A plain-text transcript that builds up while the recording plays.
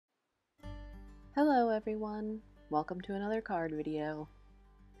Hello everyone, welcome to another card video.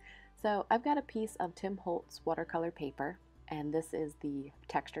 So I've got a piece of Tim Holtz watercolor paper, and this is the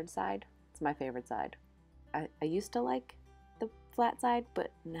textured side. It's my favorite side. I used to like the flat side,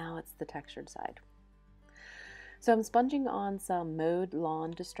 but now it's the textured side. So I'm sponging on some Mowed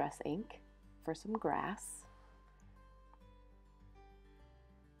Lawn Distress ink for some grass.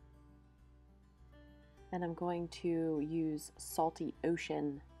 And I'm going to use Salty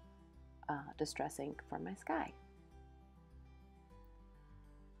Ocean distress ink for my sky.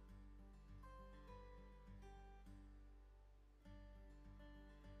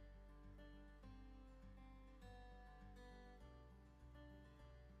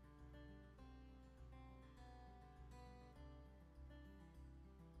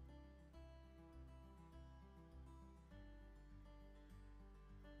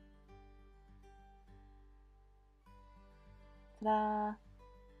 Ta-da!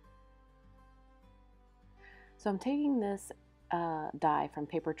 So I'm taking this die from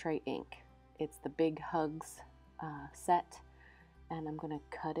Papertrey Ink. It's the Big Hugs set, and I'm going to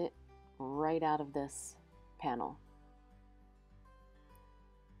cut it right out of this panel.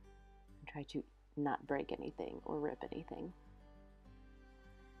 And try to not break anything or rip anything.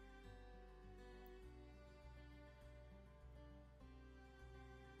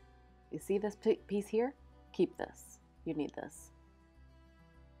 You see this piece here? Keep this. You need this.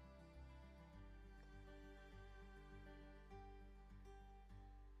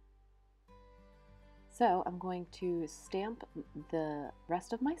 So I'm going to stamp the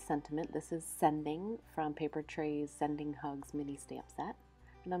rest of my sentiment. This is Sending from Papertrey's Sending Hugs mini stamp set.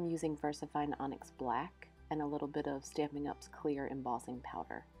 And I'm using Versafine Onyx Black and a little bit of Stampin' Up's clear embossing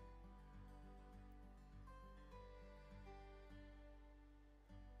powder.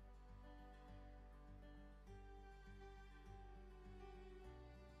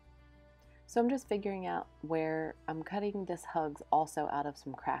 So I'm just figuring out where I'm cutting this Hugs also out of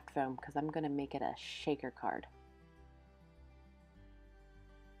some craft foam because I'm going to make it a shaker card.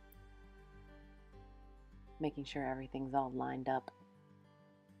 Making sure everything's all lined up.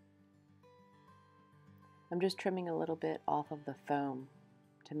 I'm just trimming a little bit off of the foam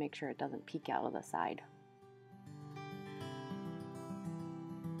to make sure it doesn't peek out of the side.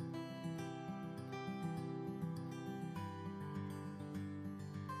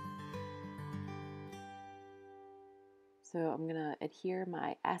 So I'm going to adhere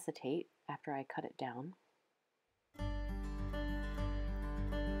my acetate after I cut it down.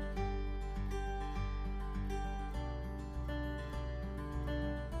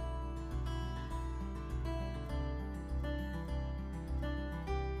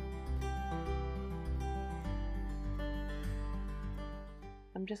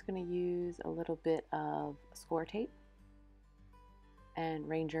 I'm just going to use a little bit of score tape and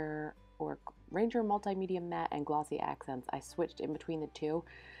Ranger Multi-Medium Matte and Glossy Accents. I switched in between the two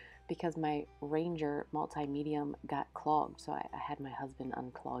because my Ranger Multi-Medium got clogged, so I had my husband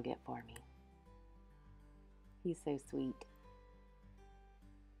unclog it for me. He's so sweet.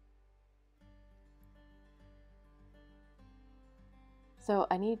 So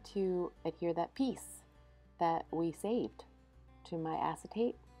I need to adhere that piece that we saved to my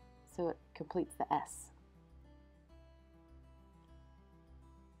acetate so it completes the S.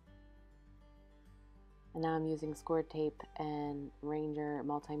 And now I'm using score tape and Ranger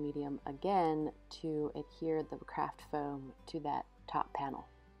Multi-Medium again to adhere the craft foam to that top panel.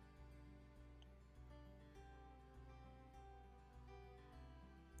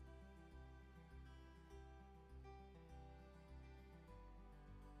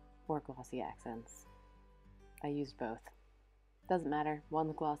 Or Glossy Accents. I used both. Doesn't matter,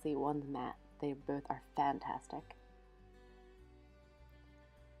 one's glossy, one's matte. They both are fantastic.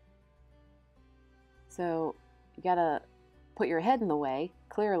 So you gotta put your head in the way,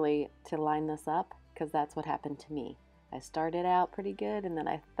 clearly, to line this up, because that's what happened to me. I started out pretty good, and then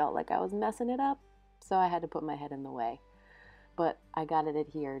I felt like I was messing it up, so I had to put my head in the way. But I got it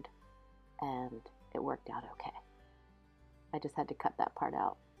adhered, and it worked out okay. I just had to cut that part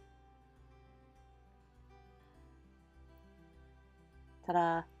out.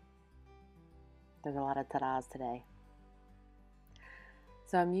 Ta-da! There's a lot of ta-das today.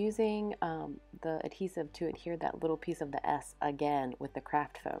 So I'm using the adhesive to adhere that little piece of the S again with the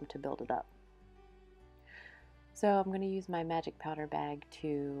craft foam to build it up. So I'm going to use my magic powder bag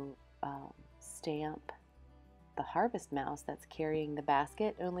to stamp the harvest mouse that's carrying the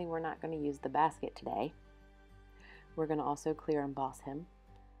basket, only we're not going to use the basket today. We're going to also clear emboss him.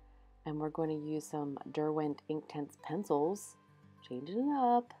 And we're going to use some Derwent Inktense pencils, changing it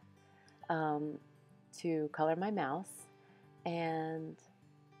up, to color my mouse. And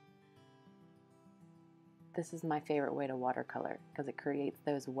This is my favorite way to watercolor because it creates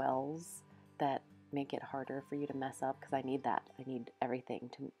those wells that make it harder for you to mess up, because I need that. I need everything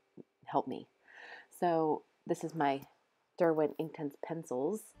to help me. So this is my Derwent Inktense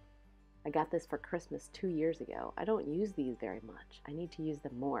pencils. I got this for Christmas 2 years ago. I don't use these very much. I need to use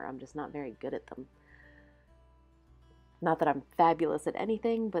them more. I'm just not very good at them. Not that I'm fabulous at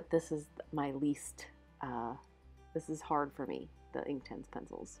anything, but this is my least, this is hard for me, the Inktense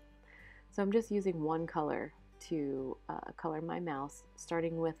pencils. So I'm just using one color to color my mouse,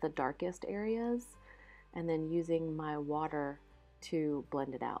 starting with the darkest areas and then using my water to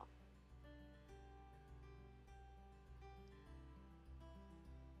blend it out.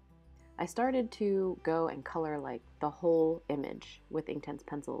 I started to go and color like the whole image with Inktense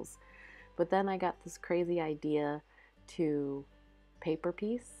pencils, but then I got this crazy idea to paper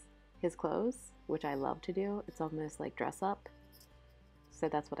piece his clothes, which I love to do. It's almost like dress up, so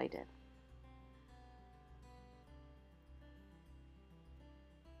that's what I did.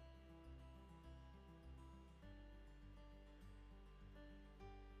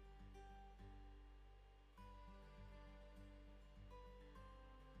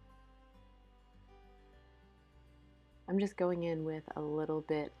 I'm just going in with a little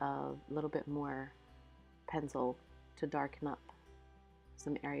bit more pencil to darken up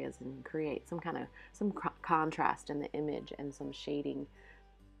some areas and create some contrast in the image and some shading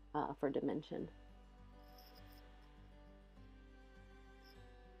for dimension.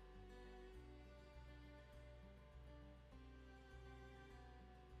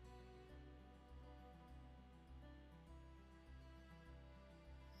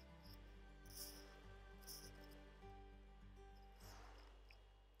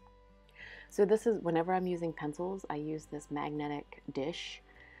 So this is, whenever I'm using pencils, I use this magnetic dish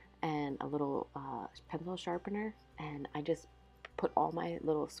and a little pencil sharpener, and I just put all my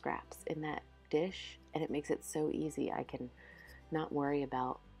little scraps in that dish, and it makes it so easy. I can not worry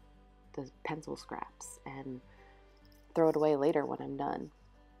about the pencil scraps and throw it away later when I'm done.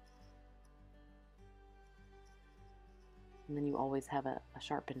 And then you always have a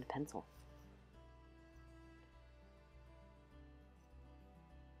sharpened pencil.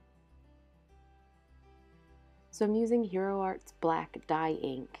 So I'm using Hero Art's black dye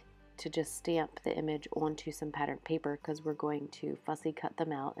ink to just stamp the image onto some patterned paper, because we're going to fussy cut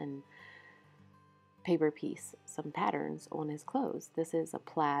them out and paper piece some patterns on his clothes. This is a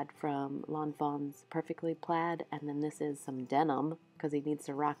plaid from Fawn's Perfectly Plaid, and then this is some denim, because he needs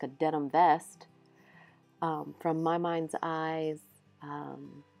to rock a denim vest, from My Mind's Eye's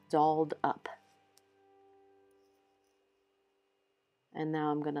Dolled Up. And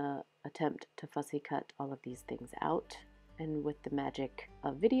now I'm gonna attempt to fussy cut all of these things out, and with the magic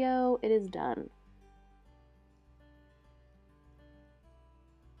of video, it is done.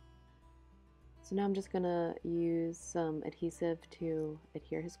 So now I'm just gonna use some adhesive to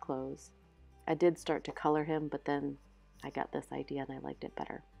adhere his clothes. I did start to color him, but then I got this idea and I liked it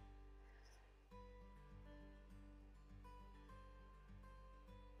better.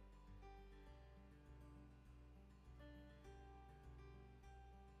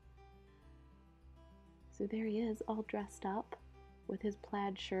 So there he is, all dressed up with his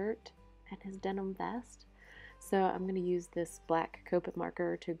plaid shirt and his denim vest. So I'm going to use this black Copic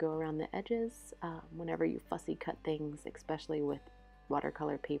marker to go around the edges. Whenever you fussy cut things, especially with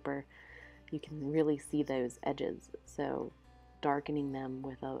watercolor paper, you can really see those edges. So darkening them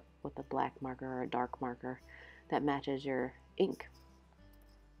with a black marker or a dark marker that matches your ink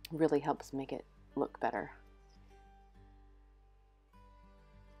really helps make it look better.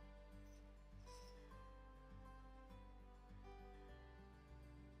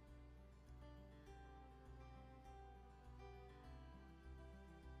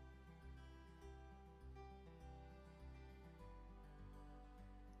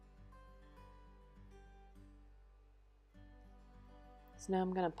 So now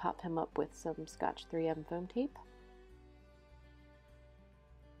I'm going to pop him up with some Scotch 3M foam tape.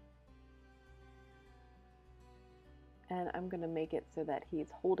 And I'm going to make it so that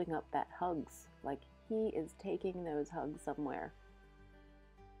he's holding up that hugs, like he is taking those hugs somewhere.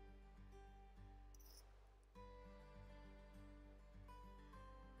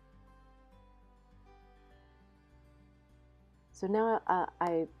 So now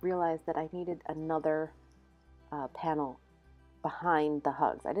I realized that I needed another panel behind the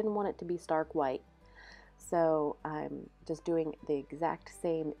hugs. I didn't want it to be stark white, so I'm just doing the exact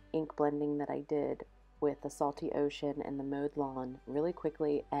same ink blending that I did with the Salty Ocean and the Mowed Lawn really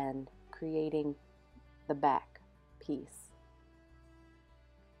quickly and creating the back piece.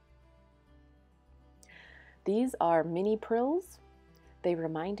 These are mini Prills. They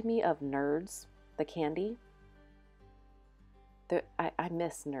remind me of Nerds the candy. I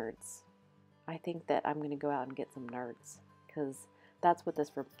miss Nerds. I think that I'm going to go out and get some Nerds because that's what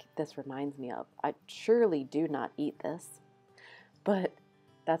this reminds me of. I surely do not eat this, but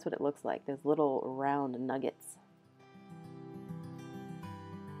that's what it looks like, those little round nuggets.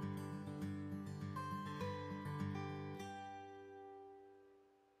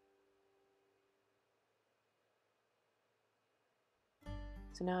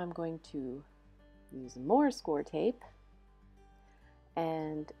 So now I'm going to use more score tape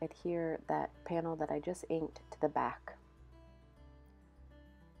and adhere that panel that I just inked to the back.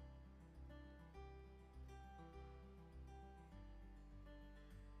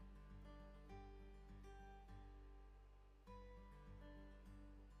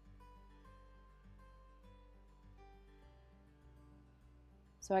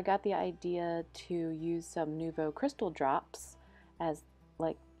 So I got the idea to use some Nuvo crystal drops as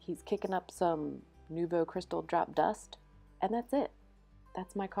like he's kicking up some Nuvo crystal drop dust, and that's it.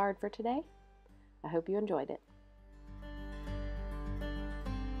 That's my card for today. I hope you enjoyed it.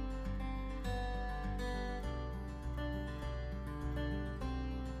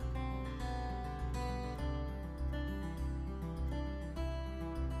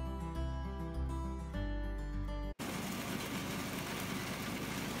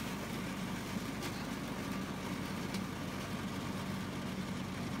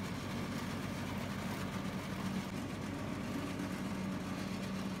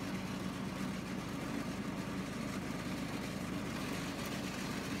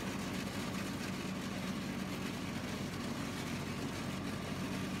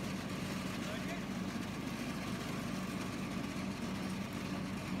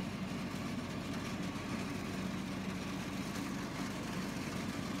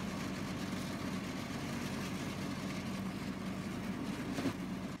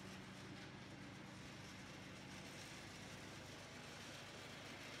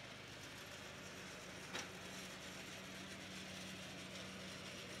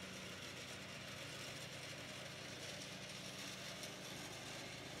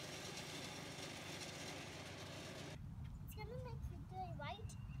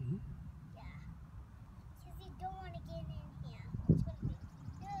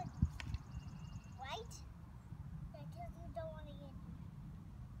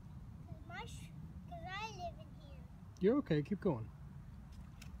 You're okay, keep going.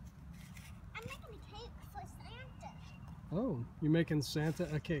 I'm making a cake for Santa. Oh, you're making Santa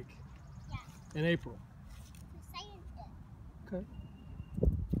a cake? Yeah. In April?